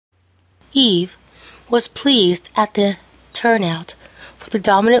Eve was pleased at the turnout for the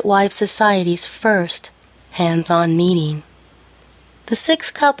Dominant Wife Society's first hands-on meeting. The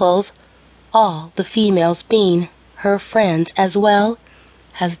 6 couples, all the females being her friends as well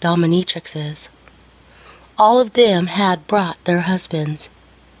as dominatrixes. All of them had brought their husbands.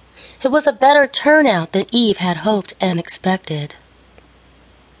 It was a better turnout than Eve had hoped and expected.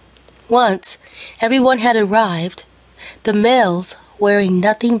 Once everyone had arrived, the males wearing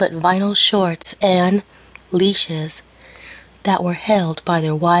nothing but vinyl shorts and leashes that were held by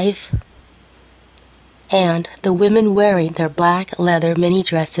their wife, and the women wearing their black leather mini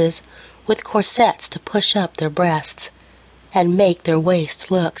dresses with corsets to push up their breasts and make their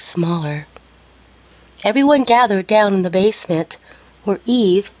waists look smaller. Everyone gathered down in the basement where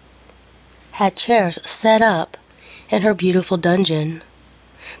Eve had chairs set up in her beautiful dungeon.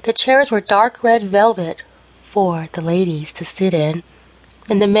 The chairs were dark red velvet for the ladies to sit in,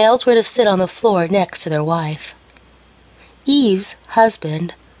 and the males were to sit on the floor next to their wife. Eve's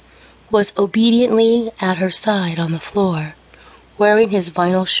husband was obediently at her side on the floor, wearing his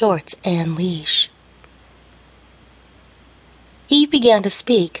vinyl shorts and leash. Eve began to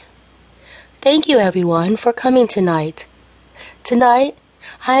speak. "Thank you, everyone, for coming tonight. Tonight,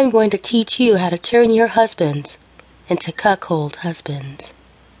 I am going to teach you how to turn your husbands into cuckold husbands."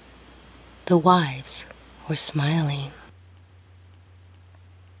 The wives were smiling.